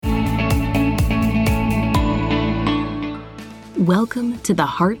Welcome to the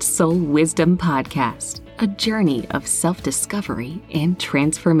Heart Soul Wisdom Podcast, a journey of self-discovery and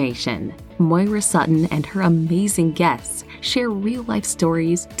transformation. Moira Sutton and her amazing guests share real-life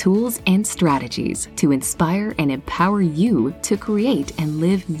stories, tools, and strategies to inspire and empower you to create and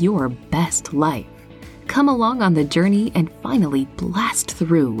live your best life. Come along on the journey and finally blast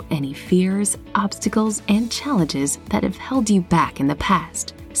through any fears, obstacles, and challenges that have held you back in the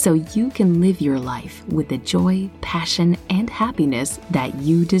past, so you can live your life with the joy, passion, and happiness that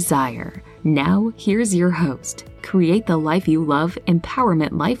you desire. Now, here's your host, Create the Life You Love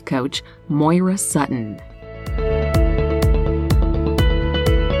Empowerment Life Coach, Moira Sutton.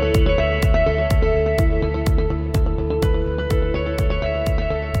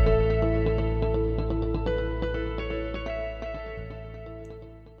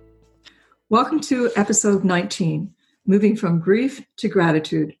 Welcome to episode 19, Moving from Grief to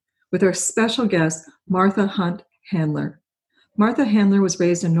Gratitude, with our special guest, Martha Hunt Handler. Martha Handler was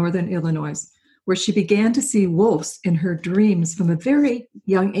raised in northern Illinois, where she began to see wolves in her dreams from a very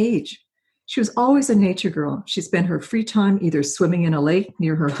young age. She was always a nature girl. She spent her free time either swimming in a lake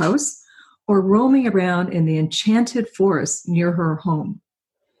near her house or roaming around in the enchanted forest near her home.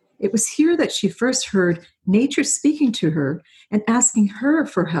 It was here that she first heard nature speaking to her and asking her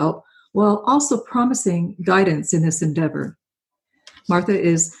for help, while also promising guidance in this endeavor. Martha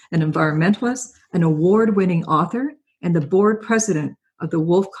is an environmentalist, an award-winning author, and the board president of the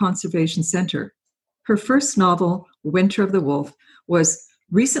Wolf Conservation Center. Her first novel, Winter of the Wolf, was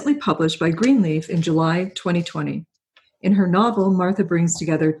recently published by Greenleaf in July 2020. In her novel, Martha brings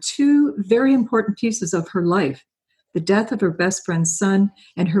together two very important pieces of her life: the death of her best friend's son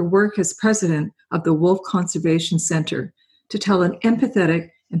and her work as president of the Wolf Conservation Center, to tell an empathetic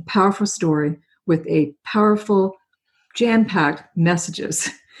and powerful story with a powerful, jam-packed messages.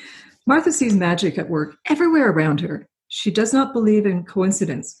 Martha sees magic at work everywhere around her. She does not believe in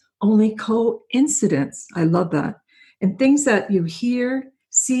coincidence, only coincidence. I love that. And things that you hear,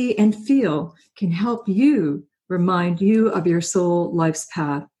 see, and feel can help you remind you of your soul life's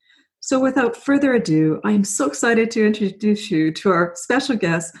path. So without further ado, I am so excited to introduce you to our special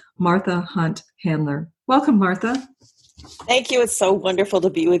guest, Martha Hunt Handler. Welcome, Martha. Thank you. It's so wonderful to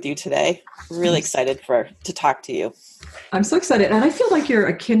be with you today. I'm really excited to talk to you. I'm so excited. And I feel like you're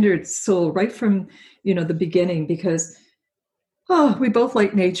a kindred soul right from, the beginning, because we both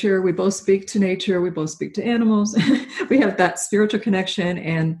like nature. We both speak to nature. We both speak to animals. We have that spiritual connection.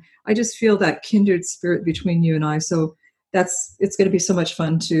 And I just feel that kindred spirit between you and I. So it's going to be so much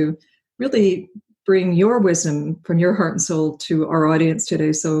fun to really bring your wisdom from your heart and soul to our audience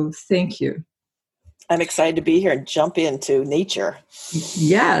today. So thank you. I'm excited to be here and jump into nature.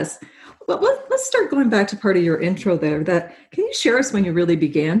 Yes. Well, let's start going back to part of your intro there. Can you share us when you really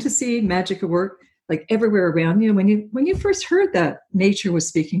began to see magic at work, like everywhere around you, when you first heard that nature was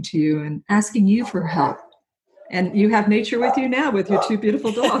speaking to you and asking you for help? And you have nature with you now with your two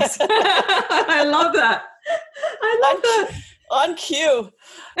beautiful dogs. I love that. On cue.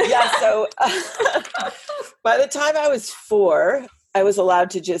 Yeah. So by the time I was 4, I was allowed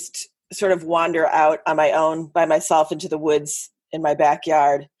to just sort of wander out on my own by myself into the woods in my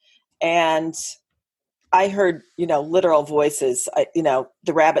backyard. And I heard, literal voices. The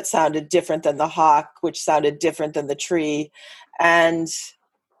rabbit sounded different than the hawk, which sounded different than the tree. And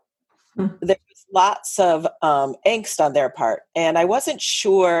there was lots of angst on their part. And I wasn't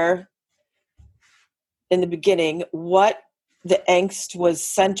sure in the beginning what the angst was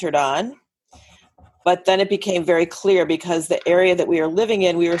centered on. But then it became very clear, because the area that we were living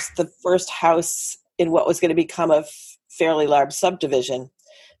in, we were the first house in what was going to become a fairly large subdivision.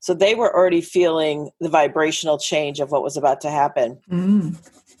 So they were already feeling the vibrational change of what was about to happen. Mm.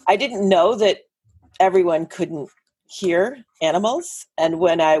 I didn't know that everyone couldn't hear animals. And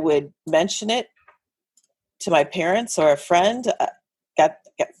when I would mention it to my parents or a friend, got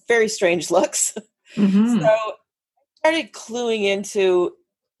very strange looks. Mm-hmm. So I started cluing into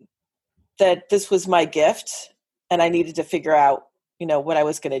that this was my gift and I needed to figure out, what I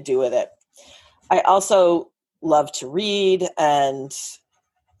was going to do with it. I also love to read and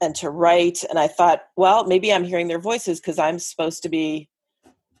to write. And I thought, well, maybe I'm hearing their voices because I'm supposed to be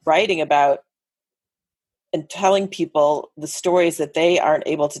writing about and telling people the stories that they aren't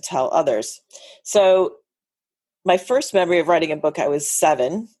able to tell others. So my first memory of writing a book, I was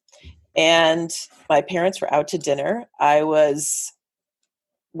 7 and my parents were out to dinner. I was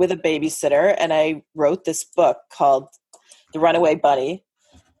with a babysitter, and I wrote this book called The Runaway Bunny,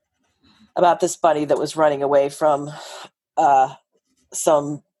 about this bunny that was running away from a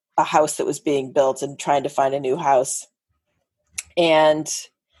house that was being built and trying to find a new house. And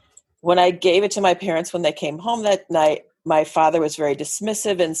when I gave it to my parents when they came home that night, my father was very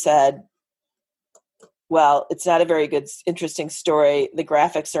dismissive and said, well, it's not a very good, interesting story. The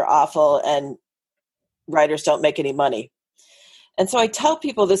graphics are awful and writers don't make any money. And so I tell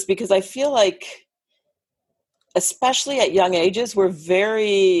people this because I feel like, especially at young ages, we're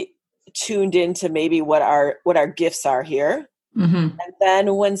very tuned into maybe what our gifts are here. Mm-hmm. And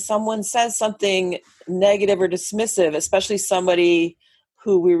then when someone says something negative or dismissive, especially somebody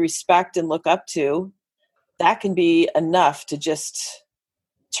who we respect and look up to, that can be enough to just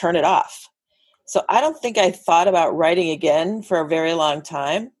turn it off. So I don't think I thought about writing again for a very long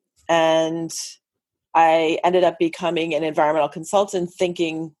time. And I ended up becoming an environmental consultant,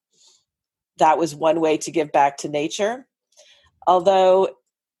 thinking that was one way to give back to nature. Although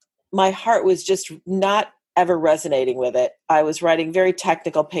my heart was just not ever resonating with it. I was writing very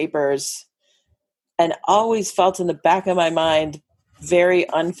technical papers and always felt in the back of my mind very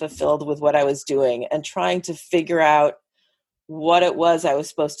unfulfilled with what I was doing and trying to figure out what it was I was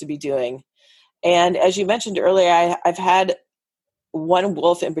supposed to be doing. And as you mentioned earlier, I've had one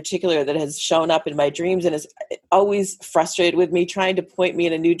wolf in particular that has shown up in my dreams and is always frustrated with me, trying to point me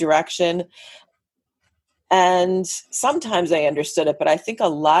in a new direction. And sometimes I understood it, but I think a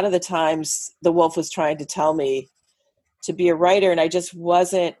lot of the times the wolf was trying to tell me to be a writer, and I just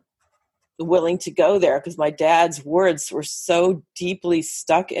wasn't willing to go there because my dad's words were so deeply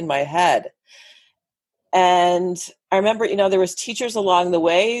stuck in my head. And I remember, there was teachers along the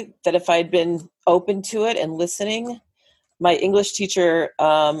way that if I'd been open to it and listening, my English teacher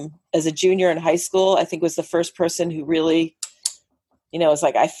as a junior in high school, I think was the first person who really, was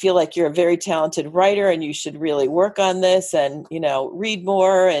like, I feel like you're a very talented writer and you should really work on this and, read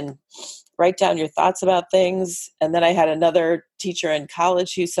more and write down your thoughts about things. And then I had another teacher in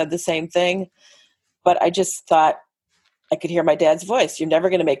college who said the same thing. But I just thought I could hear my dad's voice. You're never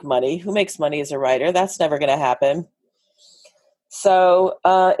going to make money. Who makes money as a writer? That's never going to happen. So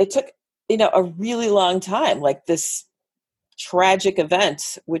it took, a really long time, like this tragic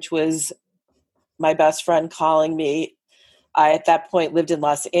event, which was my best friend calling me. I, at that point, lived in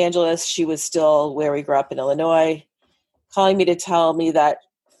Los Angeles. She was still where we grew up in Illinois, calling me to tell me that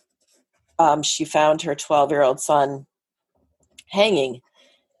she found her 12-year-old son hanging.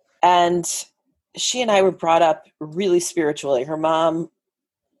 And she and I were brought up really spiritually. Her mom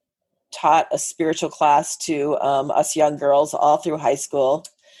taught a spiritual class to us young girls all through high school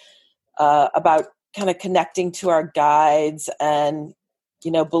about kind of connecting to our guides and,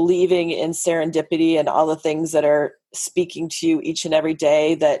 believing in serendipity and all the things that are speaking to you each and every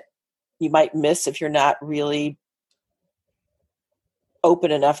day that you might miss if you're not really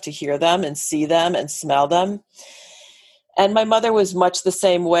open enough to hear them and see them and smell them. And my mother was much the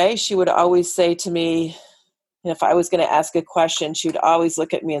same way. She would always say to me, if I was going to ask a question, she would always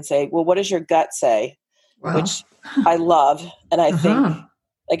look at me and say, well, what does your gut say? Wow. Which I love. And I think Uh-huh.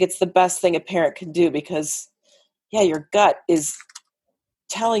 like it's the best thing a parent can do because, your gut is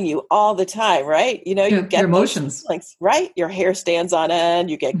telling you all the time, right? You get your emotions, feelings, right? Your hair stands on end,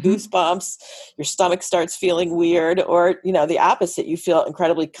 you get goosebumps, your stomach starts feeling weird, or, the opposite. You feel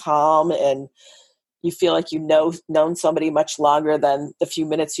incredibly calm and you feel like known somebody much longer than the few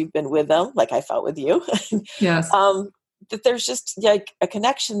minutes you've been with them, like I felt with you. Yes. That there's just like a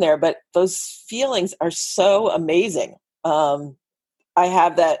connection there, but those feelings are so amazing.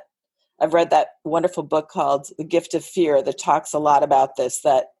 I've read that wonderful book called The Gift of Fear that talks a lot about this,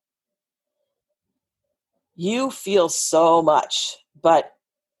 that you feel so much, but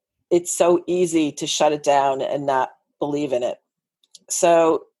it's so easy to shut it down and not believe in it.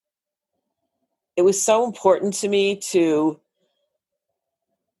 So it was so important to me to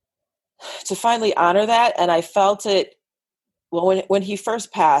finally honor that. And I felt it, well, when he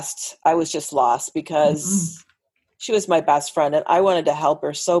first passed, I was just lost because she was my best friend and I wanted to help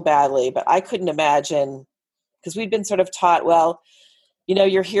her so badly, but I couldn't imagine, because we'd been sort of taught, well,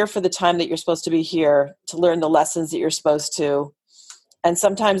 you're here for the time that you're supposed to be here to learn the lessons that you're supposed to. And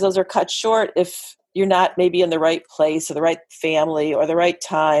sometimes those are cut short if you're not maybe in the right place or the right family or the right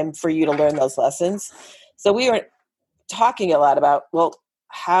time for you to learn those lessons. So we were talking a lot about, well,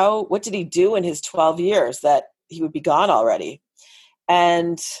 what did he do in his 12 years that he would be gone already?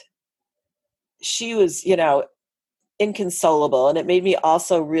 And she was, inconsolable. And it made me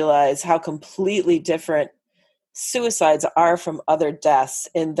also realize how completely different suicides are from other deaths,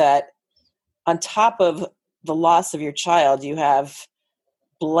 in that on top of the loss of your child, you have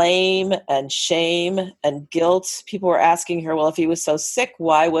blame and shame and guilt. People were asking her, well, if he was so sick,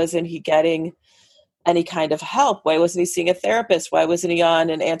 why wasn't he getting any kind of help? Why wasn't he seeing a therapist? Why wasn't he on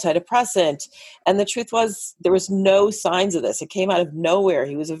an antidepressant? And the truth was, there was no signs of this. It came out of nowhere.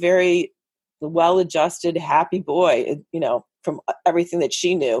 He was a very the well-adjusted, happy boy, from everything that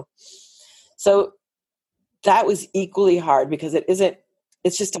she knew. So that was equally hard because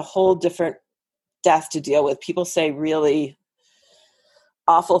it's just a whole different death to deal with. People say really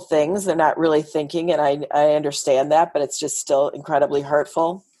awful things. They're not really thinking. And I understand that, but it's just still incredibly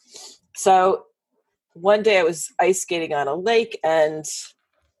hurtful. So one day I was ice skating on a lake and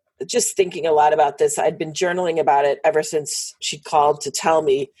just thinking a lot about this. I'd been journaling about it ever since she called to tell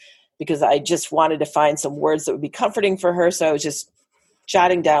me, because I just wanted to find some words that would be comforting for her. So I was just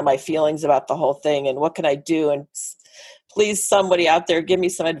jotting down my feelings about the whole thing and what can I do? And please, somebody out there, give me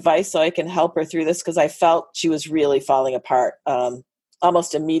some advice so I can help her through this, because I felt she was really falling apart.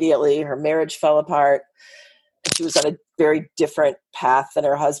 Almost immediately, her marriage fell apart. She was on a very different path than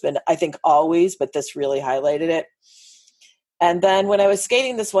her husband, I think always, but this really highlighted it. And then when I was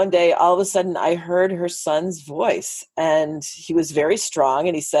skating this one day, all of a sudden I heard her son's voice, and he was very strong.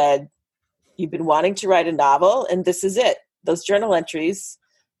 And he said, "You've been wanting to write a novel, and this is it. Those journal entries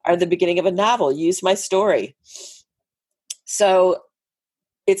are the beginning of a novel. Use my story." So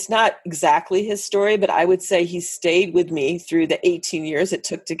it's not exactly his story, but I would say he stayed with me through the 18 years it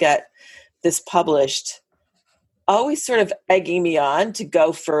took to get this published, always sort of egging me on to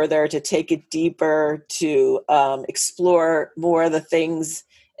go further, to take it deeper, to explore more of the things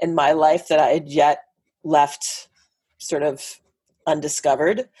in my life that I had yet left sort of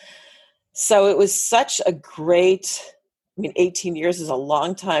undiscovered. So it was such a great, 18 years is a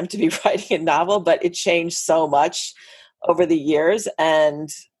long time to be writing a novel, but it changed so much over the years. And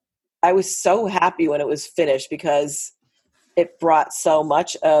I was so happy when it was finished because it brought so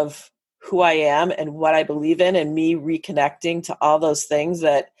much of who I am and what I believe in, and me reconnecting to all those things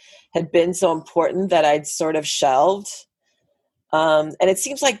that had been so important that I'd sort of shelved. And it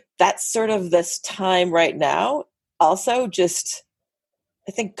seems like that's sort of this time right now. Also, just,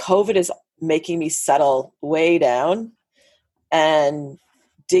 I think COVID is making me settle way down and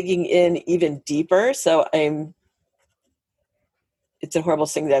digging in even deeper. So it's a horrible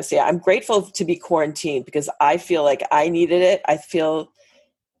thing to say. I'm grateful to be quarantined because I feel like I needed it. I feel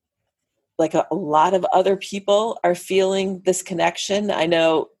like a lot of other people are feeling this connection. I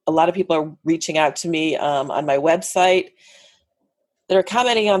know a lot of people are reaching out to me on my website that are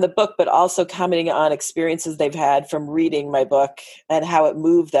commenting on the book, but also commenting on experiences they've had from reading my book and how it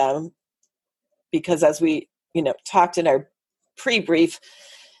moved them. Because as we, talked in our pre-brief,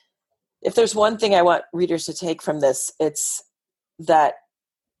 if there's one thing I want readers to take from this, it's that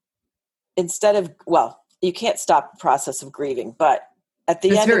instead of, you can't stop the process of grieving, but at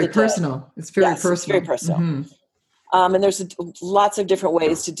the end of the day, it's very personal. It's very personal. Mm-hmm. And there's lots of different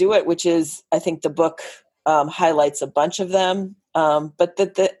ways to do it, which is, I think the book highlights a bunch of them. But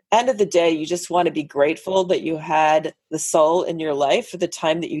at the end of the day, you just want to be grateful that you had the soul in your life for the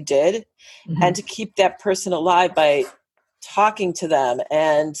time that you did, and to keep that person alive by talking to them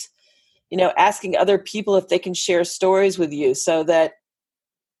and, asking other people if they can share stories with you, so that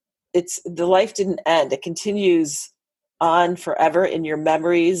the life didn't end. It continues on forever in your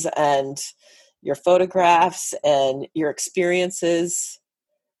memories and your photographs and your experiences.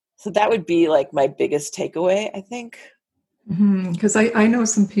 So that would be like my biggest takeaway, I think. Because I know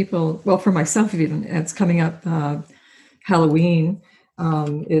some people, well, for myself even, it's coming up, Halloween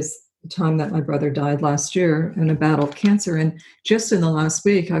is the time that my brother died last year in a battle of cancer. And just in the last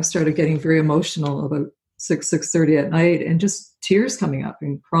week, I've started getting very emotional about 6:30 at night, and just tears coming up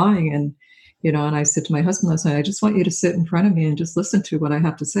and crying. And, and I said to my husband last night, I just want you to sit in front of me and just listen to what I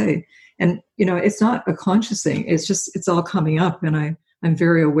have to say. And, it's not a conscious thing. It's all coming up. And I'm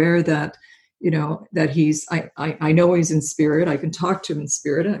very aware that, that he's, I know he's in spirit. I can talk to him in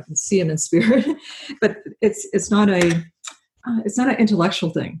spirit. I can see him in spirit, but it's not an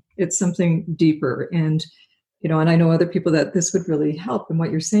intellectual thing. It's something deeper. And, and I know other people that this would really help in what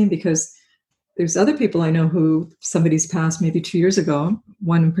you're saying, because there's other people I know who somebody's passed maybe 2 years ago.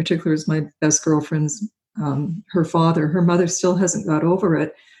 One in particular is my best girlfriend's, her father. Her mother still hasn't got over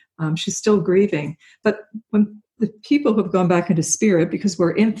it. She's still grieving. But when the people who have gone back into spirit, because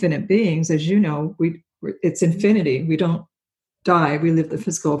we're infinite beings, as you know, it's infinity. We don't die. We live the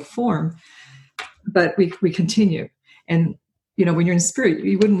physical form, but we continue. And, when you're in spirit,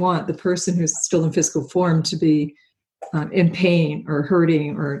 you wouldn't want the person who's still in physical form to be in pain or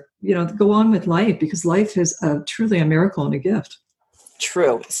hurting or, go on with life, because life is truly a miracle and a gift.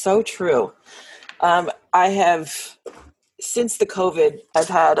 True. So true. I have, since the COVID, I've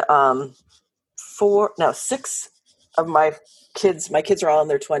had 6 of my kids. My kids are all in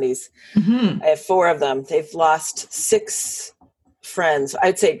their 20s. I have 4 of them. They've lost 6 friends.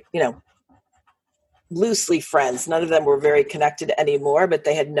 I'd say, loosely friends. None of them were very connected anymore, but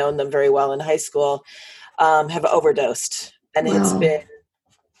they had known them very well in high school, have overdosed. And it's Wow. been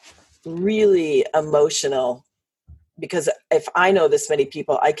really emotional, because if I know this many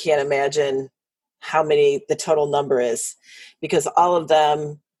people, I can't imagine how many the total number is, because all of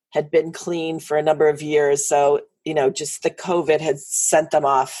them had been clean for a number of years. So, just the COVID had sent them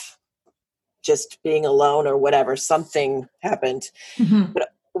off, just being alone or whatever, something happened. Mm-hmm. But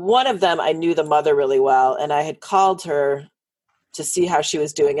one of them, I knew the mother really well, and I had called her to see how she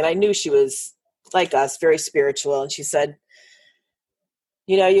was doing. And I knew she was like us, very spiritual. And she said,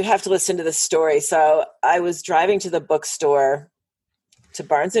 you have to listen to this story. So I was driving to the bookstore, to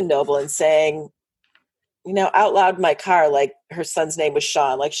Barnes and Noble, and saying, out loud in my car, like her son's name was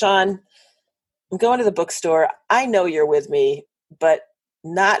Sean, like, Sean, I'm going to the bookstore. I know you're with me, but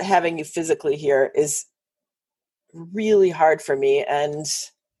not having you physically here is really hard for me. And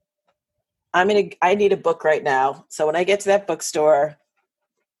I need a book right now. So when I get to that bookstore,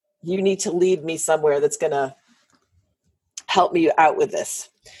 you need to lead me somewhere that's going to help me out with this.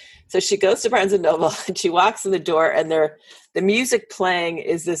 So she goes to Barnes and Noble, and she walks in the door, and the music playing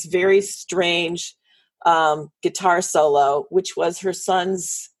is this very strange guitar solo, which was her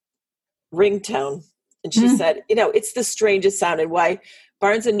son's ringtone. And she said, it's the strangest sound. And why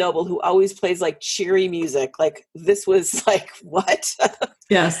Barnes and Noble, who always plays like cheery music, like this was like, what?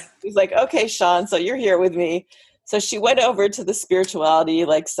 Yes. He's like, okay, Sean, so you're here with me. So she went over to the spirituality,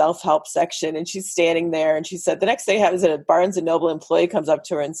 like self-help section, and she's standing there. And she said, the next thing happens, a Barnes and Noble employee comes up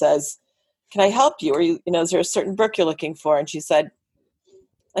to her and says, can I help you? Or, is there a certain book you're looking for? And she said,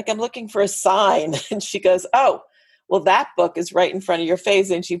 like, I'm looking for a sign. And she goes, oh, well, that book is right in front of your face.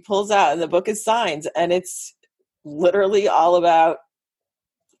 And she pulls out, and the book is Signs. And it's literally all about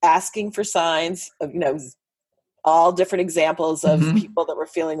asking for signs of, all different examples of people that were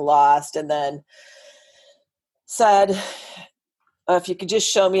feeling lost. And then said, if you could just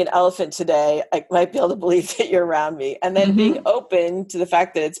show me an elephant today, I might be able to believe that you're around me. And then being open to the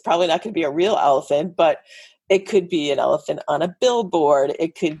fact that it's probably not going to be a real elephant, but it could be an elephant on a billboard.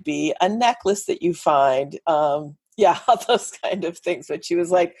 It could be a necklace that you find. All those kind of things. But she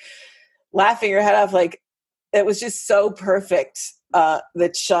was like laughing her head off. Like, it was just so perfect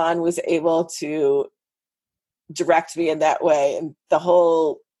that Sean was able to direct me in that way. And the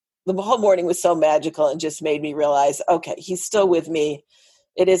whole morning was so magical, and just made me realize, okay, he's still with me.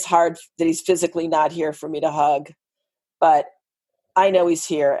 It is hard that he's physically not here for me to hug, but I know he's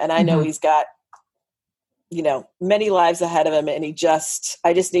here, and I know he's got, many lives ahead of him. And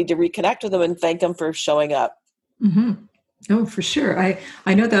I just need to reconnect with him and thank him for showing up. Mm-hmm. Oh, for sure.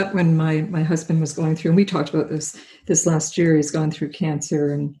 I know that when my husband was going through, and we talked about this last year, he's gone through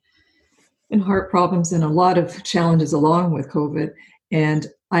cancer and heart problems and a lot of challenges along with COVID. And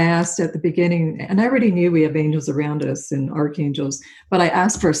I asked at the beginning, and I already knew we have angels around us and archangels, but I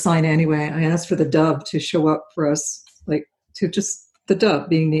asked for a sign anyway. I asked for the dove to show up for us, like to just the dove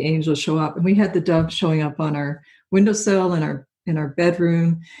being the angel show up. And we had the dove showing up on our windowsill in our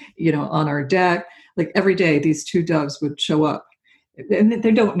bedroom, on our deck. Like every day, these two doves would show up. And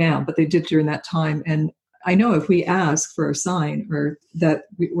they don't now, but they did during that time. And I know if we ask for a sign, or that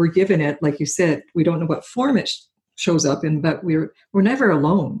we're given it, like you said, we don't know what form it shows up in, but we're never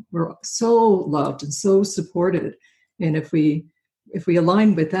alone. We're so loved and so supported. And if we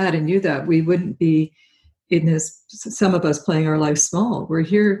align with that and knew that, we wouldn't be in this, some of us playing our life small. We're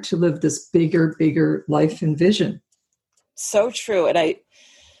here to live this bigger life and vision. So true. And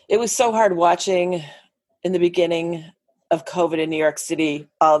it was so hard watching in the beginning of COVID in New York City,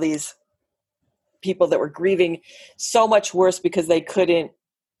 all these people that were grieving so much worse because they couldn't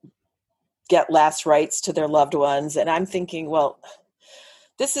get last rites to their loved ones. And I'm thinking, well,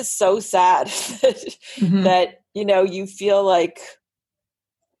 this is so sad that, you feel like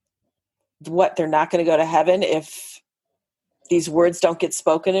they're not going to go to heaven if these words don't get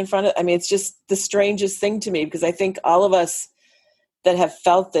spoken in front of, it's just the strangest thing to me, because I think all of us that have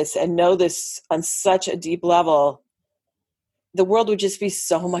felt this and know this on such a deep level, the world would just be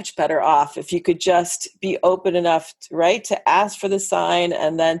so much better off if you could just be open enough, to ask for the sign,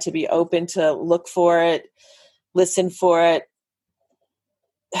 and then to be open to look for it, listen for it.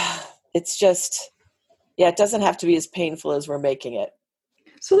 It's just, it doesn't have to be as painful as we're making it.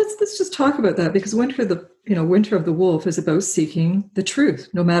 So let's just talk about that, because Winter of the Wolf is about seeking the truth,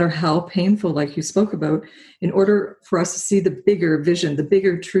 no matter how painful, like you spoke about, in order for us to see the bigger vision, the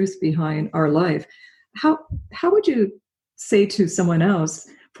bigger truth behind our life. How would you say to someone else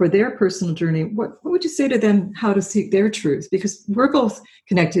for their personal journey, what would you say to them how to seek their truth? Because we're both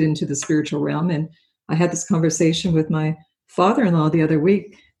connected into the spiritual realm. And I had this conversation with my father-in-law the other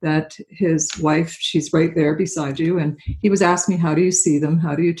week that his wife, she's right there beside you. And he was asking me, how do you see them?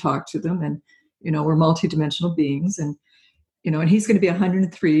 How do you talk to them? And, we're multidimensional beings. And, and he's going to be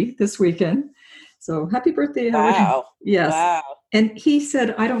 103 this weekend. So happy birthday, Howard. Wow. Yes. Wow. And he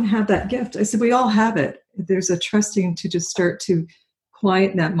said, I don't have that gift. I said, we all have it. There's a trusting to just start to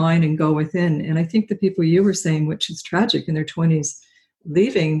quiet that mind and go within. And I think the people you were saying, which is tragic in their 20s,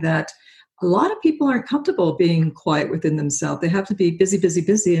 leaving, that a lot of people aren't comfortable being quiet within themselves. They have to be busy, busy,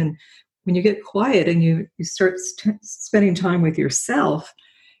 busy. And when you get quiet and you start spending time with yourself,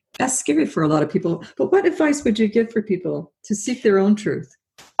 that's scary for a lot of people. But what advice would you give for people to seek their own truth?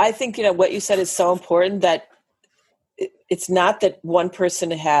 I think, what you said is so important, that it's not that one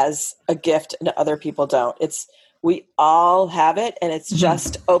person has a gift and other people don't. We all have it, and it's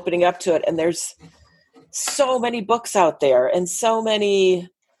just opening up to it. And there's so many books out there, and so many,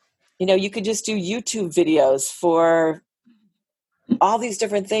 you could just do YouTube videos for all these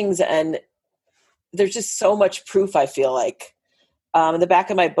different things. And there's just so much proof, I feel like. In the back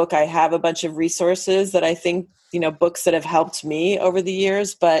of my book, I have a bunch of resources that I think, books that have helped me over the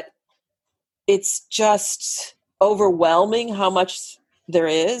years, but it's just overwhelming how much there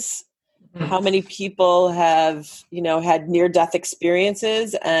is, how many people have, had near-death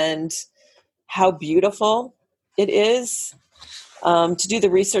experiences, and how beautiful it is. To do the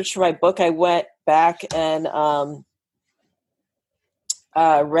research for my book, I went back and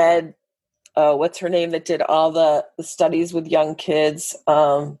read, what's her name that did all the studies with young kids,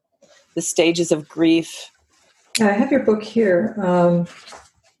 the stages of grief. I have your book here.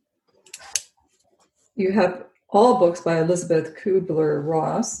 You have all books by Elizabeth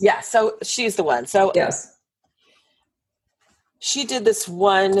Kubler-Ross. Yeah, so she's the one. So yes, she did this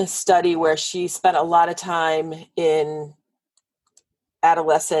one study where she spent a lot of time in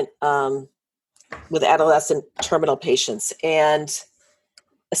with adolescent terminal patients, and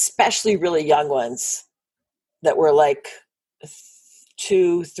especially really young ones that were like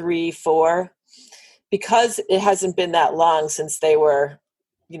 2, 3, 4, because it hasn't been that long since they were,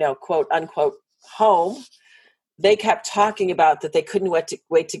 quote unquote, home. They kept talking about that they couldn't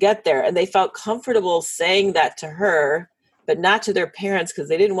wait to get there. And they felt comfortable saying that to her, but not to their parents, because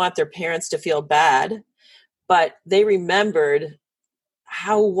they didn't want their parents to feel bad. But they remembered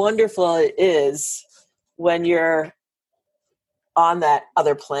how wonderful it is when you're on that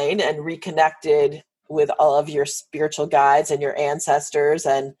other plane and reconnected with all of your spiritual guides and your ancestors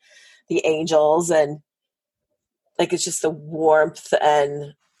and the angels. And like, it's just the warmth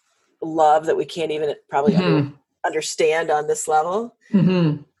and love that we can't even probably understand on this level.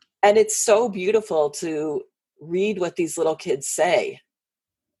 And it's so beautiful to read what these little kids say,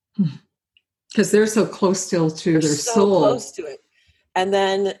 because they're so close still to their soul. Close to it. And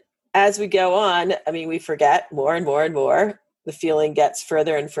then as we go on, we forget more and more and more. The feeling gets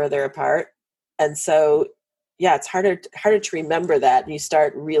further and further apart. And so, yeah, it's harder to remember that. And you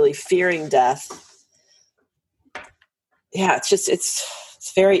start really fearing death. Yeah,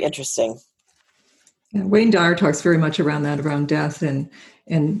 it's very interesting. Yeah, Wayne Dyer talks very much around death and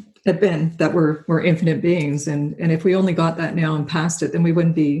Ben, that we're infinite beings. And if we only got that now and passed it, then we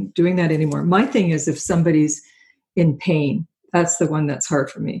wouldn't be doing that anymore. My thing is, if somebody's in pain, that's the one that's hard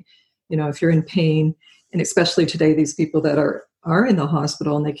for me. If you're in pain, and especially today, these people that are in the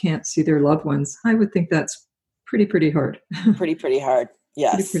hospital and they can't see their loved ones, I would think that's pretty hard. Pretty hard.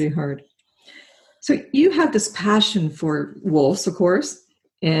 Yes. Pretty hard. So you have this passion for wolves, of course,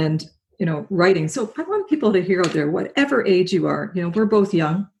 and, writing. So I want people to hear out there, whatever age you are, we're both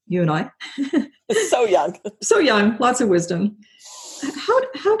young, you and I. So young. So young, lots of wisdom.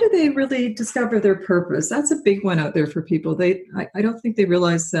 How do they really discover their purpose? That's a big one out there for people. I don't think they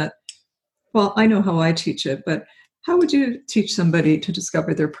realize that. Well, I know how I teach it, but how would you teach somebody to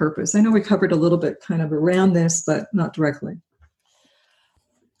discover their purpose? I know we covered a little bit kind of around this, but not directly.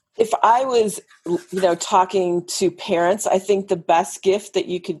 If I was, talking to parents, I think the best gift that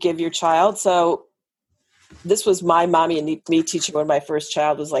you could give your child. So this was my mommy and me teaching when my first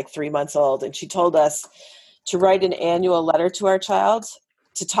child was like 3 months old. And she told us to write an annual letter to our child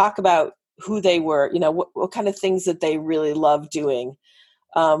to talk about who they were, what kind of things that they really love doing.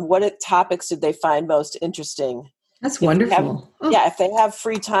 What topics did they find most interesting? That's wonderful. Yeah, if they have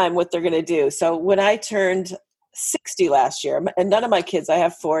free time, what they're going to do. So when I turned 60 last year, and none of my kids, I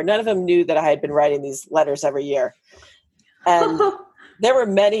have 4, none of them knew that I had been writing these letters every year. And there were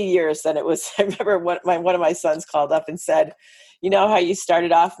many years that it was, I remember one of my sons called up and said, you know how you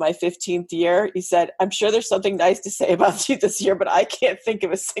started off my 15th year? He said, I'm sure there's something nice to say about you this year, but I can't think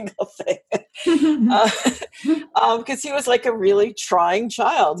of a single thing. Because he was like a really trying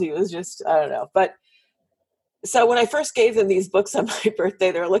child. He was just, I don't know. But So when I first gave them these books on my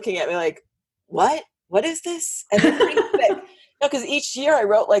birthday, they were looking at me like, what is this? And they're pretty thick. Because each year I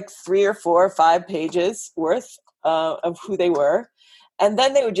wrote like 3 or 4 or 5 pages worth of who they were. And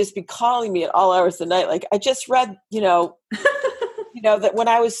then they would just be calling me at all hours of the night. Like, I just read, that when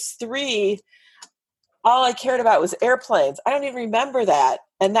I was 3, all I cared about was airplanes. I don't even remember that.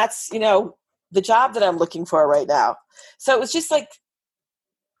 And that's, the job that I'm looking for right now. So it was just like,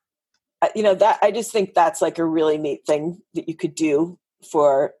 that I just think that's like a really neat thing that you could do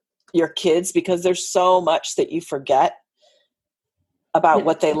for your kids, because there's so much that you forget about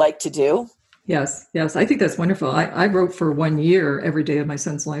what they like to do. Yes. I think that's wonderful. I wrote for 1 year every day of my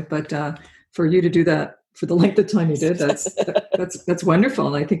son's life, but for you to do that for the length of time you did, that's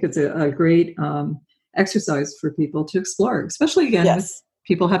wonderful. And I think it's a great exercise for people to explore, especially again with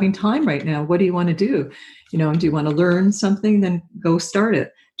people having time right now. What do you want to do? Do you want to learn something? Then go start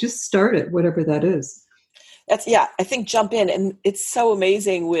it. Just start it, whatever that is. I think jump in. And it's so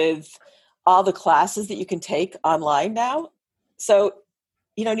amazing with all the classes that you can take online now. So,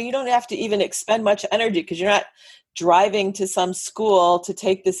 you don't have to even expend much energy, because you're not driving to some school to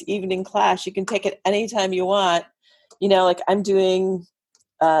take this evening class. You can take it anytime you want. Like I'm doing,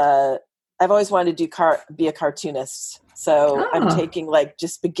 I've always wanted to be a cartoonist. So I'm taking like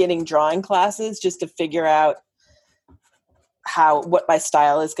just beginning drawing classes just to figure out what my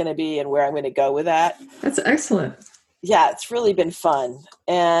style is going to be and where I'm going to go with that. That's excellent. Yeah, it's really been fun.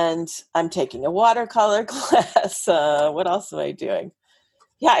 And I'm taking a watercolor class. What else am I doing?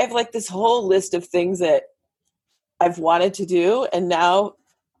 Yeah, I have like this whole list of things that I've wanted to do. And now,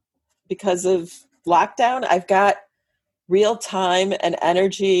 because of lockdown, I've got real time and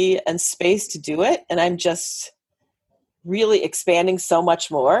energy and space to do it. And I'm just really expanding so much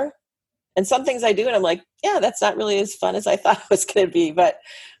more. And some things I do, and I'm like, yeah, that's not really as fun as I thought it was going to be. But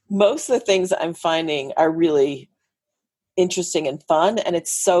most of the things I'm finding are really interesting and fun. And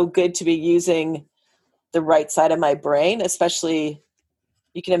it's so good to be using the right side of my brain, especially,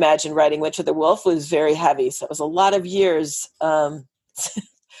 you can imagine writing Witch of the Wolf was very heavy. So it was a lot of years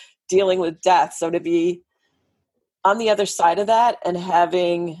dealing with death. So to be on the other side of that and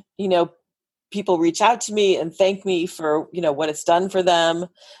having, people reach out to me and thank me for, what it's done for them,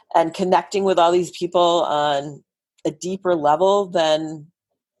 and connecting with all these people on a deeper level than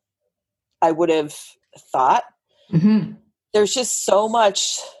I would have thought. Mm-hmm. There's just so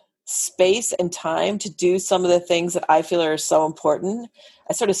much space and time to do some of the things that I feel are so important.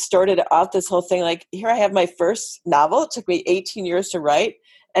 I sort of started out this whole thing, like, here I have my first novel. It took me 18 years to write,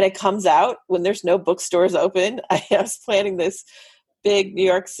 and it comes out when there's no bookstores open. I was planning this big New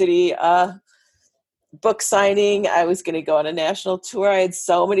York City book signing. I was going to go on a national tour. I had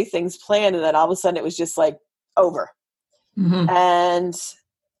so many things planned, and then all of a sudden it was just like over. Mm-hmm.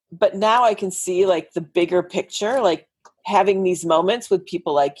 But now I can see like the bigger picture, like having these moments with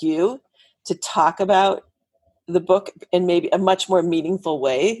people like you to talk about the book in maybe a much more meaningful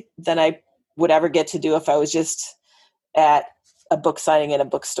way than I would ever get to do if I was just at a book signing in a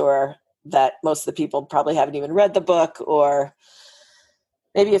bookstore that most of the people probably haven't even read the book, or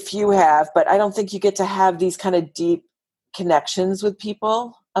maybe a few have, but I don't think you get to have these kind of deep connections with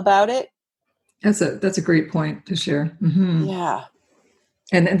people about it. That's a great point to share. Mm-hmm. Yeah.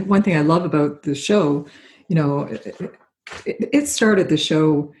 And one thing I love about the show, it started the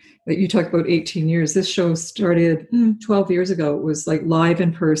show that you talked about 18 years. This show started 12 years ago. It was like live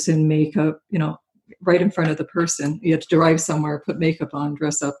in person, makeup, right in front of the person. You had to drive somewhere, put makeup on,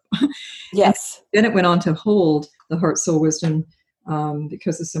 dress up. Yes. Then it went on to hold the Heart, Soul, Wisdom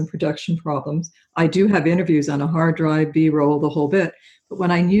because of some production problems. I do have interviews on a hard drive, B-roll, the whole bit. But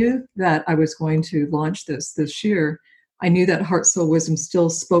when I knew that I was going to launch this year, I knew that Heart, Soul, Wisdom still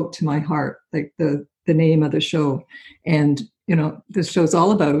spoke to my heart, like the name of the show. And, this show's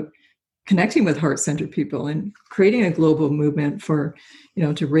all about connecting with heart-centered people and creating a global movement for,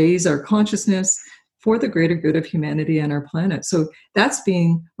 to raise our consciousness for the greater good of humanity and our planet. So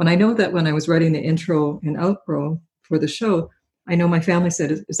when I was writing the intro and outro for the show, I know my family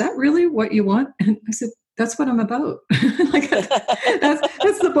said, is that really what you want? And I said, that's what I'm about. Like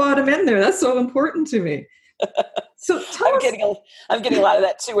that's the bottom end there. That's so important to me. So I'm getting a lot of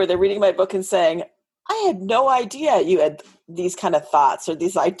that too, where they're reading my book and saying, I had no idea you had these kind of thoughts or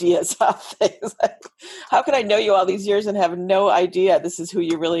these ideas about things. How could I know you all these years and have no idea this is who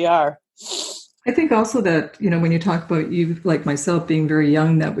you really are? I think also that, when you talk about you, like myself, being very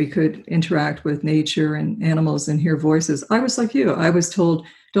young, that we could interact with nature and animals and hear voices. I was like you. I was told,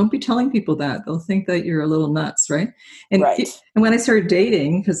 don't be telling people that. They'll think that you're a little nuts, right? And, right. And when I started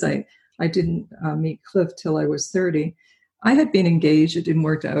dating, because I didn't meet Cliff till I was 30, I had been engaged. It didn't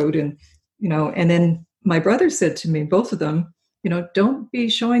work out. And, and then my brother said to me, both of them, don't be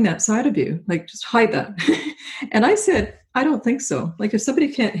showing that side of you, like just hide that. And I said, I don't think so. Like if somebody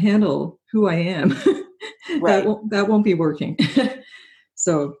can't handle who I am, Right. that won't be working.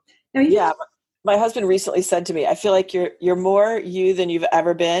 So yeah. My husband recently said to me, I feel like you're more you than you've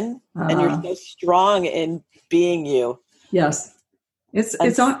ever been. And you're so strong in being you. Yes.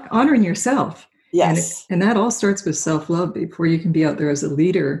 It's honoring yourself. Yes. And that all starts with self-love before you can be out there as a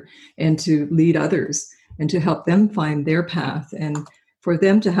leader and to lead others and to help them find their path and for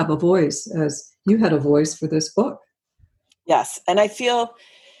them to have a voice as you had a voice for this book. Yes. And I feel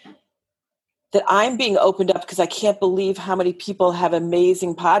that I'm being opened up because I can't believe how many people have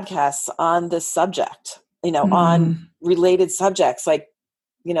amazing podcasts on this subject, on related subjects. Like,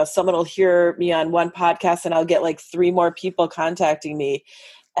 someone will hear me on one podcast and I'll get like 3 more people contacting me.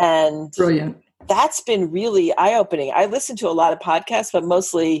 And brilliant. That's been really eye-opening. I listen to a lot of podcasts, but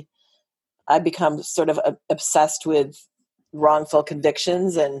mostly I become sort of obsessed with wrongful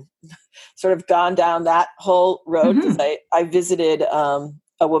convictions and sort of gone down that whole road because I visited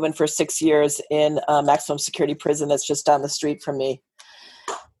a woman for 6 years in a maximum security prison that's just down the street from me.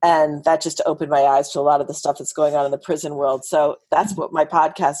 And that just opened my eyes to a lot of the stuff that's going on in the prison world. So that's what my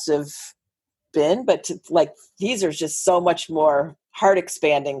podcasts have been. But these are just so much more heart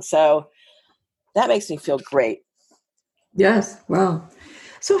expanding. So that makes me feel great. Yes. Wow.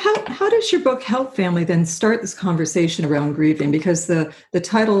 So how does your book help family then start this conversation around grieving? Because the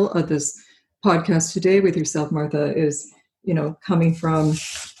title of this podcast today with yourself, Martha, is, coming from,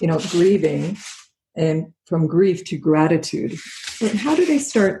 grieving and from grief to gratitude. And how do they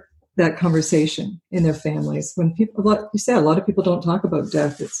start that conversation in their families? When a lot of people don't talk about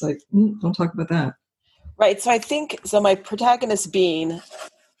death. It's like, don't talk about that. Right. So I think, my protagonist, Bean,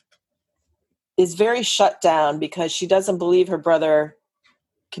 is very shut down because she doesn't believe her brother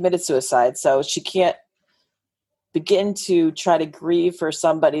committed suicide. So she can't begin to try to grieve for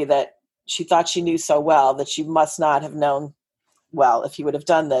somebody that she thought she knew so well that she must not have known well if he would have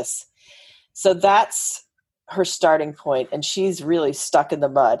done this. So that's her starting point, and she's really stuck in the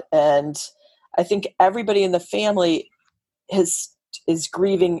mud. And I think everybody in the family is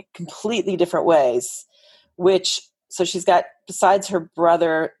grieving completely different ways, so she's got, besides her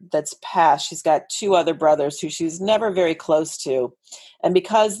brother that's passed, she's got 2 other brothers who she's never very close to. And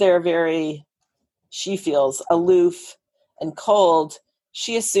because they're very, she feels, aloof and cold,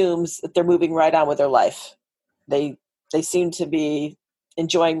 she assumes that they're moving right on with their life. They seem to be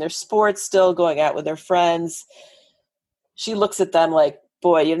enjoying their sports still, going out with their friends. She looks at them like,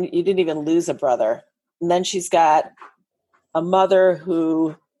 boy, you didn't even lose a brother. And then she's got a mother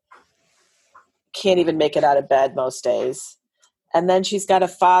who can't even make it out of bed most days. And then she's got a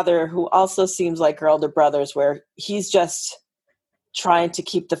father who also seems like her older brothers, where he's just trying to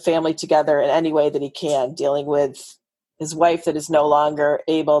keep the family together in any way that he can, dealing with his wife that is no longer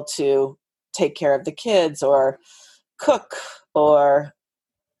able to take care of the kids or cook or,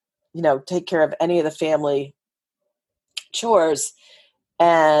 take care of any of the family chores.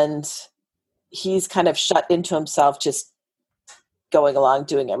 And he's kind of shut into himself, just going along,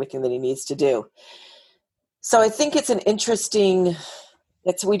 doing everything that he needs to do. So I think it's an interesting,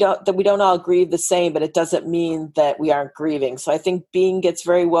 we don't all grieve the same, but it doesn't mean that we aren't grieving. So I think Bean gets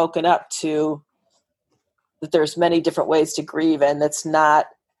very woken up to that there's many different ways to grieve, and that's not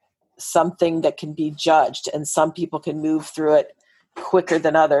something that can be judged. And some people can move through it quicker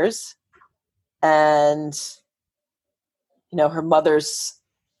than others. And, her mother's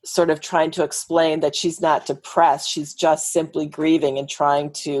sort of trying to explain that she's not depressed. She's just simply grieving and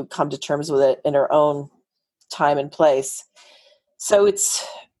trying to come to terms with it in her own time and place. So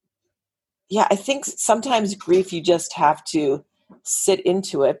I think sometimes grief, you just have to sit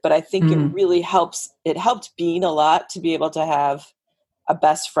into it. But I think it really helps. It helped Bean a lot to be able to have a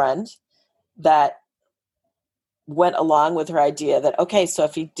best friend that went along with her idea that, okay, so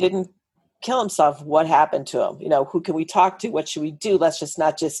if he didn't kill himself, what happened to him? Who can we talk to? What should we do? Let's just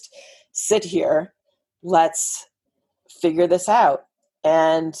not just sit here. Let's figure this out.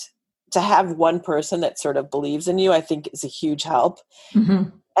 And to have one person that sort of believes in you, I think is a huge help.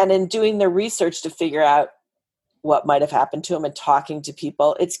 Mm-hmm. And in doing the research to figure out what might have happened to him and talking to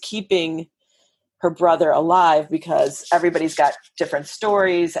people, it's keeping her brother alive because everybody's got different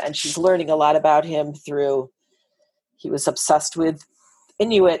stories, and she's learning a lot about him he was obsessed with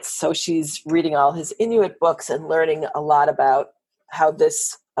Inuits, so she's reading all his Inuit books and learning a lot about how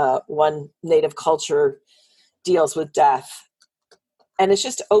this one native culture deals with death. And it's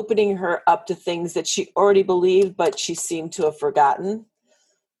just opening her up to things that she already believed, but she seemed to have forgotten.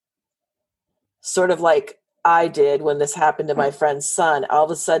 Sort of like I did when this happened to my friend's son. All of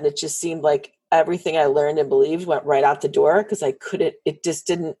a sudden, it just seemed like everything I learned and believed went right out the door because it just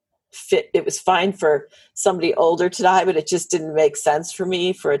didn't fit. It was fine for somebody older to die, but it just didn't make sense for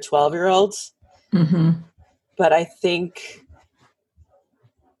me for a 12-year-old. Mm-hmm. But I think,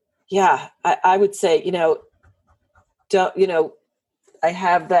 yeah, I would say, I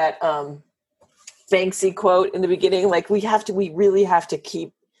have that Banksy quote in the beginning, like we really have to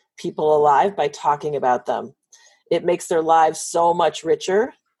keep people alive by talking about them. It makes their lives so much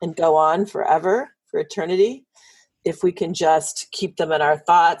richer and go on forever, for eternity, if we can just keep them in our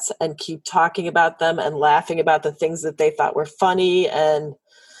thoughts and keep talking about them and laughing about the things that they thought were funny. And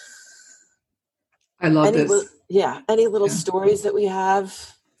I love this. Any little stories that we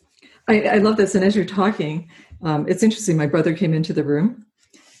have. I love this. And as you're talking, it's interesting. My brother came into the room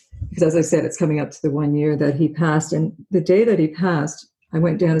because, as I said, it's coming up to the 1 year that he passed. And the day that he passed, I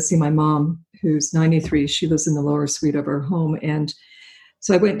went down to see my mom, who's 93. She lives in the lower suite of our home. And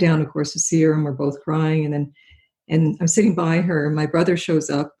so I went down, of course, to see her, and we're both crying. And I'm sitting by her. My brother shows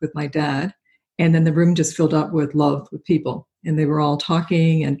up with my dad. And then the room just filled up with love, with people. And they were all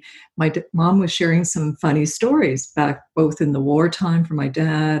talking. And my mom was sharing some funny stories back both in the wartime for my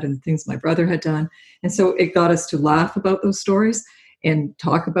dad and things my brother had done. And so it got us to laugh about those stories and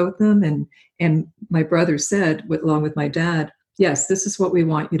talk about them. And my brother said, along with my dad, yes, this is what we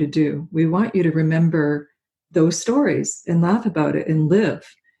want you to do. We want you to remember those stories and laugh about it and live.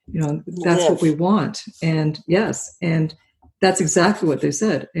 That's what we want. And yes, and that's exactly what they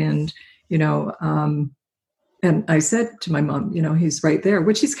said. And, and I said to my mom, he's right there,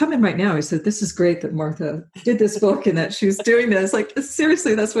 which he's coming right now. He said, this is great that Martha did this book and that she was doing this. Like,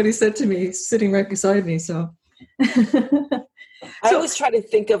 seriously, that's what he said to me, sitting right beside me. So I always try to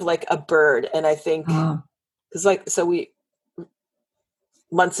think of like a bird. And I think,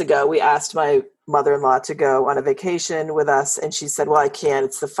 months ago, we asked my mother-in-law to go on a vacation with us. And she said, well, I can't.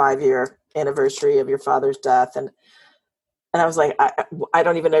 It's the 5-year anniversary of your father's death. And I was like, I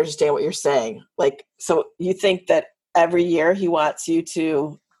don't even understand what you're saying. Like, so you think that every year he wants you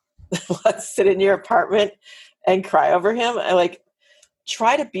to sit in your apartment and cry over him? I like,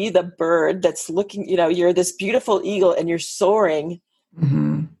 try to be the bird that's looking, you're this beautiful eagle and you're soaring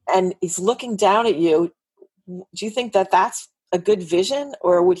and he's looking down at you. Do you think that that's a good vision,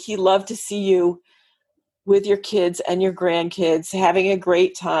 or would he love to see you with your kids and your grandkids having a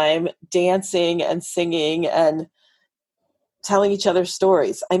great time, dancing and singing and telling each other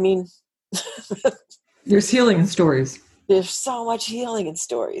stories? I mean, there's healing in stories. There's so much healing in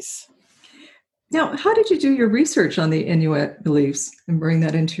stories. Now, how did you do your research on the Inuit beliefs and bring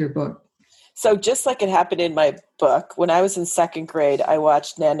that into your book? So just like it happened in my book, when I was in 2nd grade, I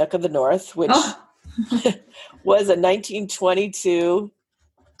watched Nanook of the North, which was a 1922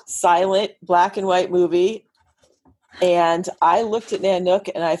 silent black and white movie. And I looked at Nanook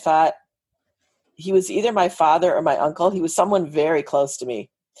and I thought, he was either my father or my uncle. He was someone very close to me.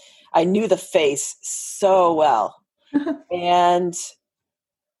 I knew the face so well. And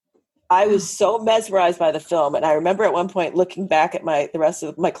I was so mesmerized by the film. And I remember at one point looking back at the rest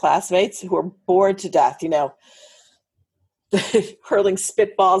of my classmates who were bored to death, hurling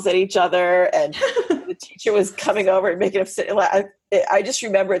spitballs at each other. And the teacher was coming over and making them sit. I just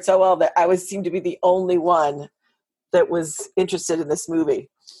remember it so well that I seemed to be the only one that was interested in this movie.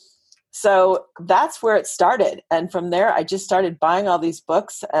 So that's where it started. And from there, I just started buying all these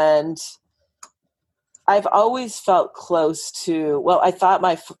books. And I've always felt close to, I thought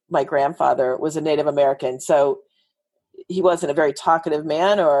my grandfather was a Native American. So he wasn't a very talkative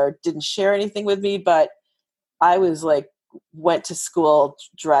man or didn't share anything with me. But I was went to school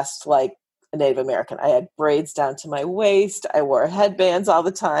dressed like a Native American. I had braids down to my waist. I wore headbands all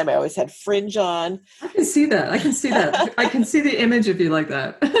the time. I always had fringe on. I can see that. I can see the image of you like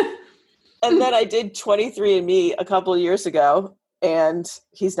that. And then I did 23andMe a couple of years ago, and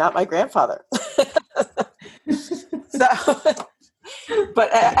he's not my grandfather.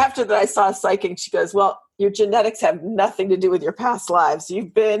 But after that, I saw a psychic. She goes, well, your genetics have nothing to do with your past lives.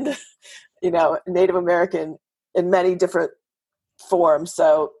 You've been, Native American in many different forms.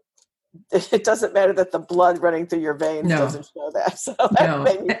 So it doesn't matter that the blood running through your veins doesn't show that. So that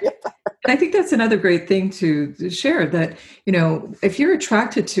made me feel better. I think that's another great thing to share, that, if you're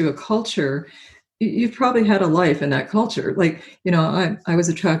attracted to a culture, you've probably had a life in that culture. I was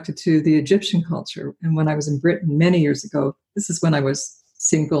attracted to the Egyptian culture. And when I was in Britain many years ago, this is when I was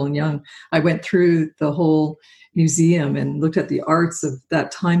single and young, I went through the whole museum and looked at the arts of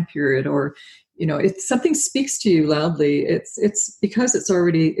that time period. Or, if something speaks to you loudly, it's because it's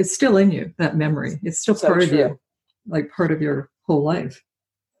still in you, that memory. It's still part of you, part of your whole life.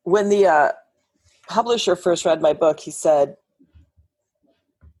 When the publisher first read my book, he said,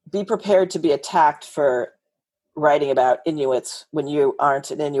 be prepared to be attacked for writing about Inuits when you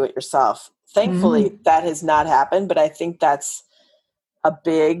aren't an Inuit yourself. Thankfully, that has not happened, but I think that's a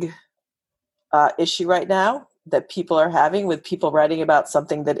big issue right now that people are having with people writing about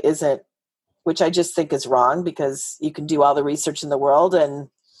something that isn't, which I just think is wrong, because you can do all the research in the world and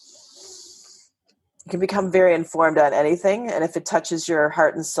you can become very informed on anything. And if it touches your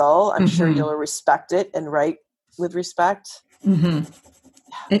heart and soul, I'm sure you'll respect it and write with respect. And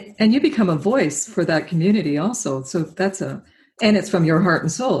you become a voice for that community also. So and it's from your heart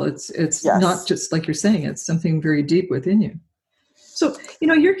and soul. It's not just like you're saying, it's something very deep within you. So,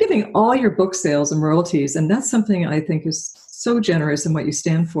 you're giving all your book sales and royalties, and that's something I think is so generous in what you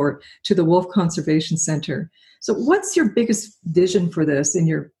stand for, to the Wolf Conservation Center. So what's your biggest vision for this and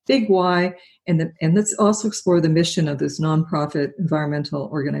your big why? And let's also explore the mission of this nonprofit environmental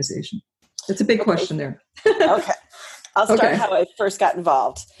organization. It's a big question there. Okay. I'll start how I first got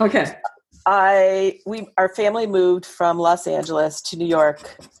involved. Okay. Our family moved from Los Angeles to New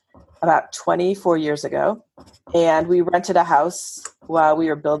York about 24 years ago, and we rented a house while we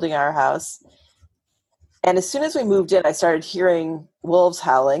were building our house. And as soon as we moved in, I started hearing wolves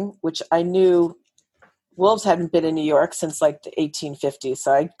howling, which I knew wolves hadn't been in New York since like the 1850s,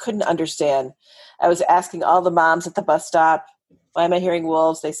 so I couldn't understand. I was asking all the moms at the bus stop, why am I hearing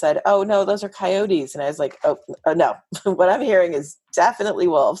wolves? They said, oh, no, those are coyotes. And I was like, oh no, what I'm hearing is definitely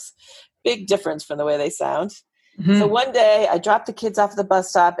wolves. Big difference from the way they sound. So one day I dropped the kids off at the bus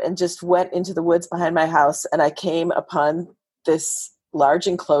stop and just went into the woods behind my house, and I came upon this large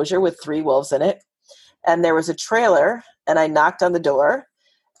enclosure with 3 wolves in it. And there was a trailer, and I knocked on the door,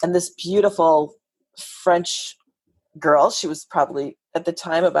 and this beautiful French girl, she was probably at the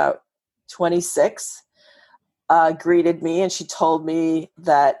time about 26, greeted me, and she told me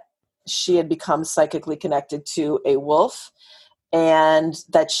that she had become psychically connected to a wolf and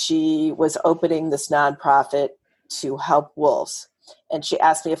that she was opening this nonprofit to help wolves. And she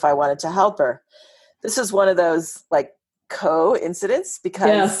asked me if I wanted to help her. This is one of those like coincidence,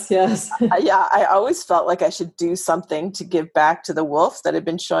 because I always felt like I should do something to give back to the wolves that had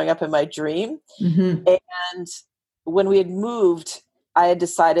been showing up in my dream. And when we had moved, I had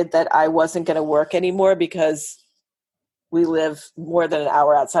decided that I wasn't going to work anymore because we live more than an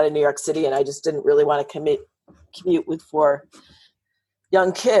hour outside of New York City, and I just didn't really want to commute with 4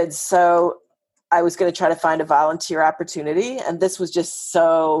 young kids. So I was going to try to find a volunteer opportunity, and this was just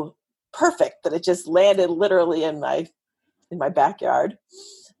so perfect that it just landed literally in my backyard.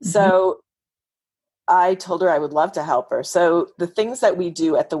 So I told her I would love to help her. So the things that we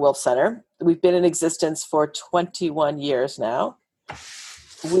do at the Wolf Center, we've been in existence for 21 years now.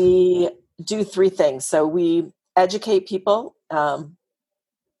 We do 3 things. So we educate people.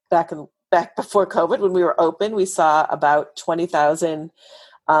 Back before COVID, when we were open, we saw about 20,000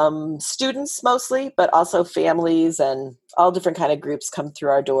 students mostly, but also families and all different kind of groups come through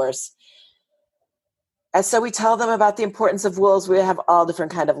our doors. And so we tell them about the importance of wolves. We have all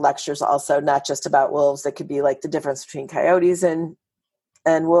different kind of lectures also, not just about wolves. That could be like the difference between coyotes and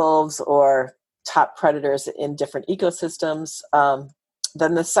wolves, or top predators in different ecosystems.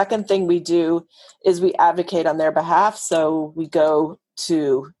 Then the second thing we do is we advocate on their behalf. So we go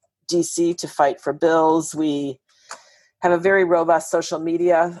to DC to fight for bills. We have a very robust social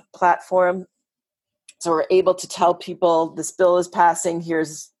media platform. So we're able to tell people this bill is passing.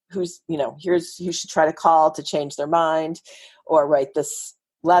 Here's who you should try to call to change their mind, or write this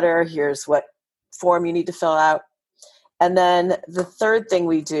letter. Here's what form you need to fill out. And then the third thing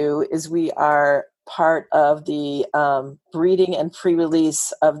we do is we are part of the breeding and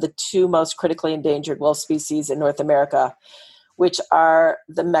pre-release of the 2 most critically endangered wolf species in North America, which are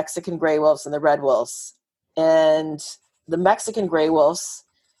the Mexican gray wolves and the red wolves. And the Mexican gray wolves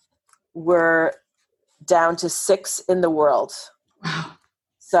were down to 6 in the world. Wow.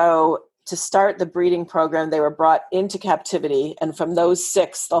 So to start the breeding program, they were brought into captivity. And from those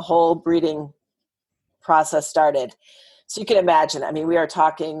 6, the whole breeding process started. So you can imagine, I mean, we are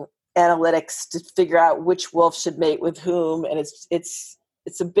talking analytics to figure out which wolf should mate with whom. And it's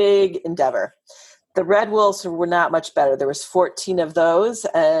a big endeavor. The red wolves were not much better. There was 14 of those.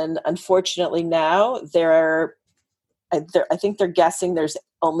 And unfortunately now I think they're guessing there's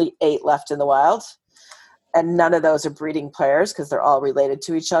only 8 left in the wild. And none of those are breeding pairs because they're all related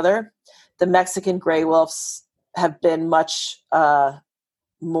to each other. The Mexican gray wolves have been much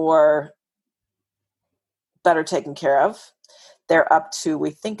more better taken care of. They're up to,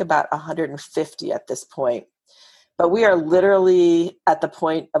 we think, about 150 at this point. But we are literally at the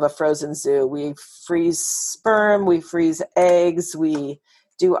point of a frozen zoo. We freeze sperm, we freeze eggs, we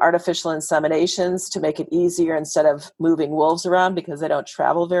do artificial inseminations to make it easier instead of moving wolves around because they don't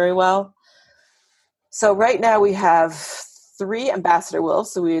travel very well. So right now we have 3 ambassador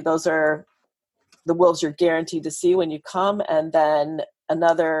wolves. So those are the wolves you're guaranteed to see when you come. And then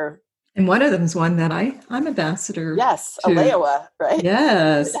another. And one of them is one that I'm ambassador. Yes, to. Alewa, right?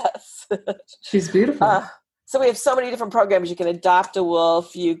 Yes. Yes. She's beautiful. So we have so many different programs. You can adopt a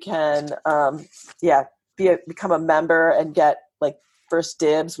wolf. You can, become a member and get like first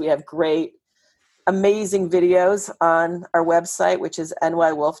dibs. We have great, amazing videos on our website, which is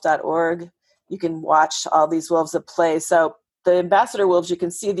nywolf.org. You can watch all these wolves at play. So the ambassador wolves, you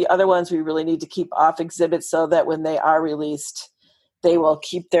can see. The other ones we really need to keep off exhibit so that when they are released, they will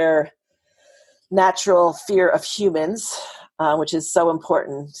keep their natural fear of humans, which is so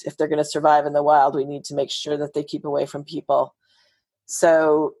important. If they're going to survive in the wild, we need to make sure that they keep away from people.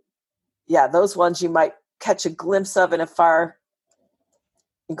 So, yeah, those ones you might catch a glimpse of in a far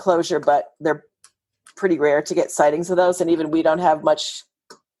enclosure, but they're pretty rare to get sightings of those. And even we don't have much.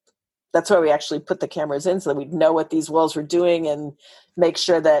 That's why we actually put the cameras in so that we'd know what these wolves were doing and make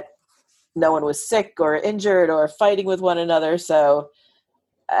sure that no one was sick or injured or fighting with one another. So,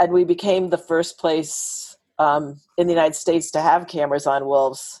 and we became the first place in the United States to have cameras on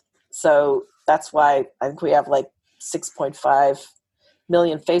wolves. So that's why I think we have like 6.5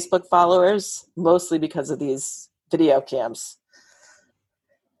 million Facebook followers, mostly because of these video cams.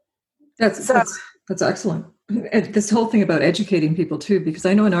 That's excellent. And this whole thing about educating people too, because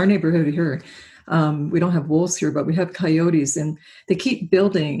I know in our neighborhood here, we don't have wolves here, but we have coyotes, and they keep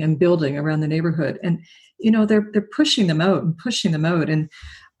building and building around the neighborhood. And, they're pushing them out and pushing them out. And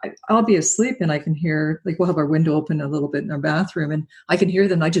I'll be asleep and I can hear, like, we'll have our window open a little bit in our bathroom and I can hear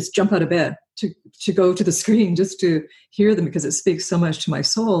them. I just jump out of bed to go to the screen just to hear them because it speaks so much to my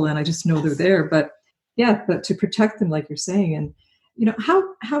soul and I just know they're there. But to protect them, like you're saying, and how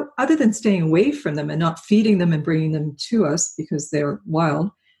other than staying away from them and not feeding them and bringing them to us because they're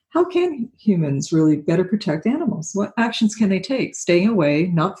wild, how can humans really better protect animals? What actions can they take? Staying away,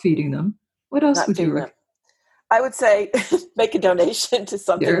 not feeding them. What else would you recommend? I would say make a donation to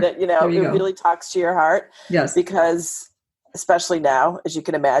something that, really talks to your heart. Yes. Because especially now, as you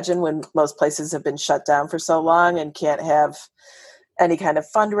can imagine, when most places have been shut down for so long and can't have any kind of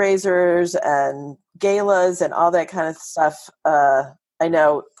fundraisers and galas and all that kind of stuff. I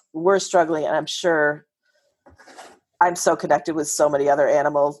know we're struggling, and I'm sure I'm so connected with so many other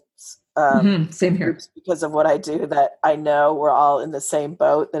animals. Same here. Because of what I do, that I know we're all in the same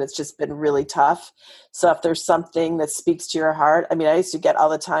boat, that it's just been really tough. So if there's something that speaks to your heart, I mean, I used to get all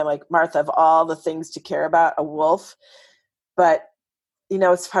the time, like, Martha, of all the things to care about, a wolf. But,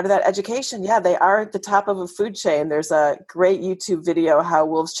 it's part of that education. Yeah, they are at the top of a food chain. There's a great YouTube video, How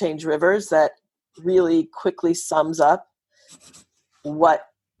Wolves Change Rivers, that really quickly sums up what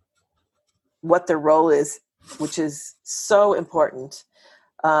their role is, which is so important.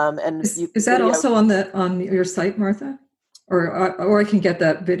 And is that also on your site, Martha? Or I can get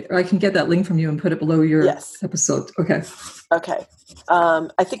that video. I can get that link from you and put it below your episode. Okay.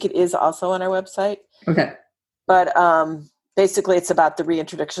 I think it is also on our website. Okay. But basically, it's about the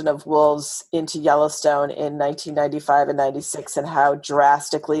reintroduction of wolves into Yellowstone in 1995 and 96, and how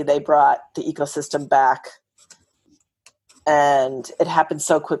drastically they brought the ecosystem back. And it happened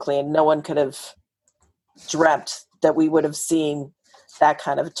so quickly, and no one could have dreamt that we would have seen that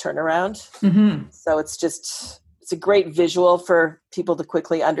kind of a turnaround. Mm-hmm. So it's a great visual for people to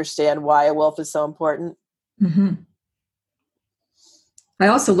quickly understand why a wolf is so important. Mm-hmm. I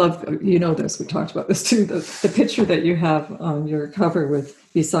also love, this, we talked about this too, the picture that you have on your cover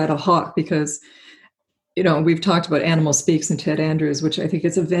beside a hawk, because, we've talked about Animal Speaks and Ted Andrews, which I think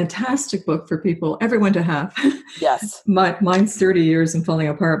is a fantastic book for people, everyone to have. Yes. Mine's 30 years and falling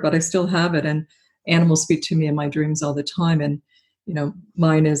apart, but I still have it. And animals speak to me in my dreams all the time. And,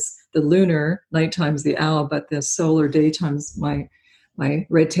 mine is the lunar, nighttime's the owl, but the solar daytime's my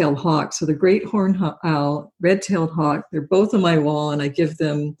red-tailed hawk. So the great horned owl, red-tailed hawk, they're both on my wall, and I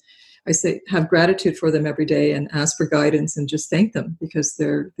have gratitude for them every day and ask for guidance and just thank them because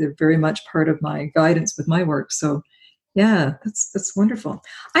they're very much part of my guidance with my work. So yeah, that's wonderful.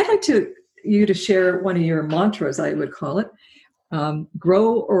 I'd like you to share one of your mantras, I would call it,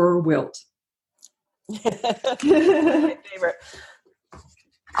 grow or wilt. My favorite.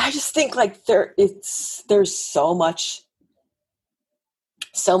 I just think like there's so much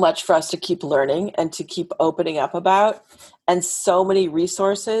for us to keep learning and to keep opening up about, and so many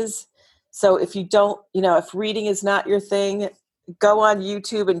resources. So if you don't, if reading is not your thing, go on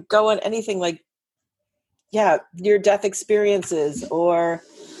YouTube and go on anything like, near-death experiences or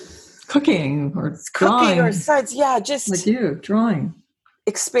cooking or drawing. Or science. Yeah, just like you, drawing.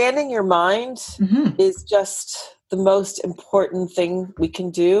 expanding your mind is just the most important thing we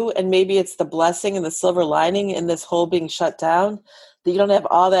can do. And maybe it's the blessing and the silver lining in this whole being shut down, that you don't have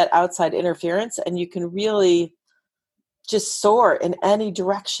all that outside interference and you can really just soar in any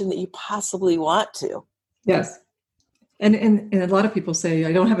direction that you possibly want to. Yes. And a lot of people say,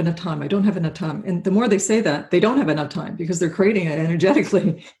 I don't have enough time. I don't have enough time. And the more they say that, they don't have enough time because they're creating it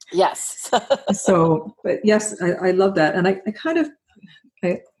energetically. Yes. So, but yes, I love that. And I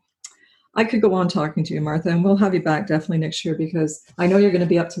could go on talking to you, Martha, and we'll have you back definitely next year because I know you're going to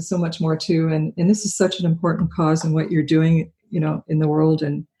be up to so much more too. And this is such an important cause in what you're doing, in the world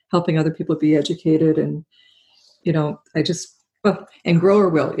and helping other people be educated. And, and grow or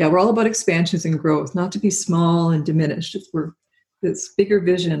will. Yeah, we're all about expansions and growth, not to be small and diminished. We're this bigger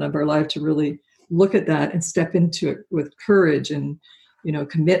vision of our life to really look at that and step into it with courage and,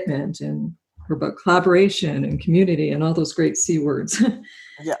 commitment, and we're about collaboration and community and all those great C words.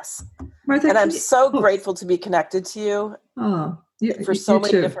 Yes. Martha, and I'm so grateful to be connected to you for so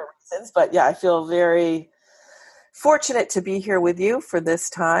many different reasons. But yeah, I feel very fortunate to be here with you for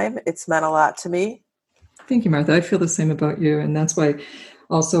this time. It's meant a lot to me. Thank you, Martha. I feel the same about you. And that's why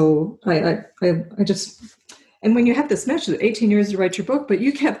also I just, and when you have this message, 18 years to write your book, but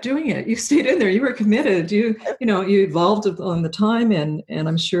you kept doing it. You stayed in there. You were committed. You evolved on the time. And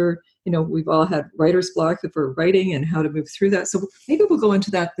I'm sure, we've all had writer's block for writing and how to move through that. So maybe we'll go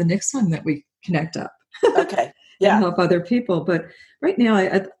into that the next time that we connect up. Okay. Yeah. And help other people. But right now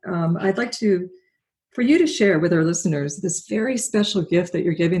I'd like for you to share with our listeners this very special gift that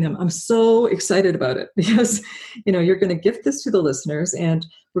you're giving them. I'm so excited about it because, you're going to gift this to the listeners, and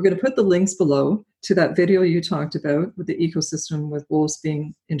we're going to put the links below to that video you talked about with the ecosystem with wolves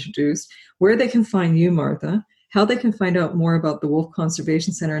being introduced, where they can find you, Martha, how they can find out more about the Wolf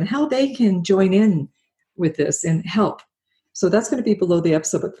Conservation Center, and how they can join in with this and help. So that's going to be below the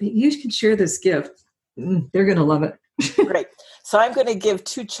episode, but you can share this gift. They're going to love it. Great. So I'm going to give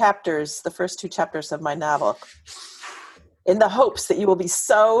the first two chapters of my novel, in the hopes that you will be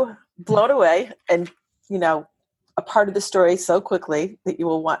so blown away and, a part of the story so quickly that you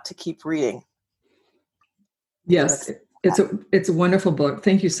will want to keep reading. Yes, it's a wonderful book.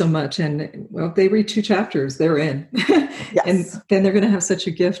 Thank you so much. And if they read 2 chapters, they're in. Yes. And then they're going to have such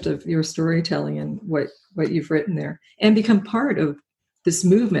a gift of your storytelling and what you've written there, and become part of this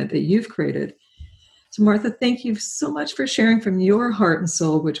movement that you've created. So Martha, thank you so much for sharing from your heart and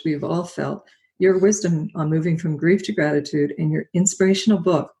soul, which we've all felt, your wisdom on moving from grief to gratitude, and your inspirational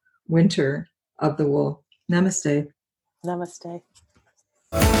book, Winter of the Wolf. Namaste. Namaste.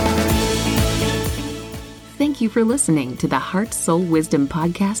 Thank you for listening to the Heart Soul Wisdom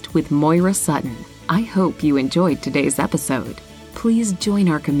Podcast with Moira Sutton. I hope you enjoyed today's episode. Please join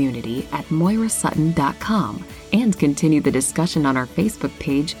our community at moirasutton.com and continue the discussion on our Facebook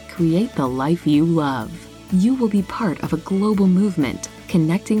page, Create the Life You Love. You will be part of a global movement,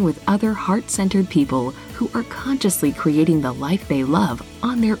 connecting with other heart-centered people who are consciously creating the life they love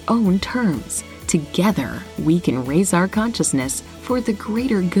on their own terms. Together, we can raise our consciousness for the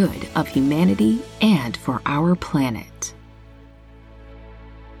greater good of humanity and for our planet.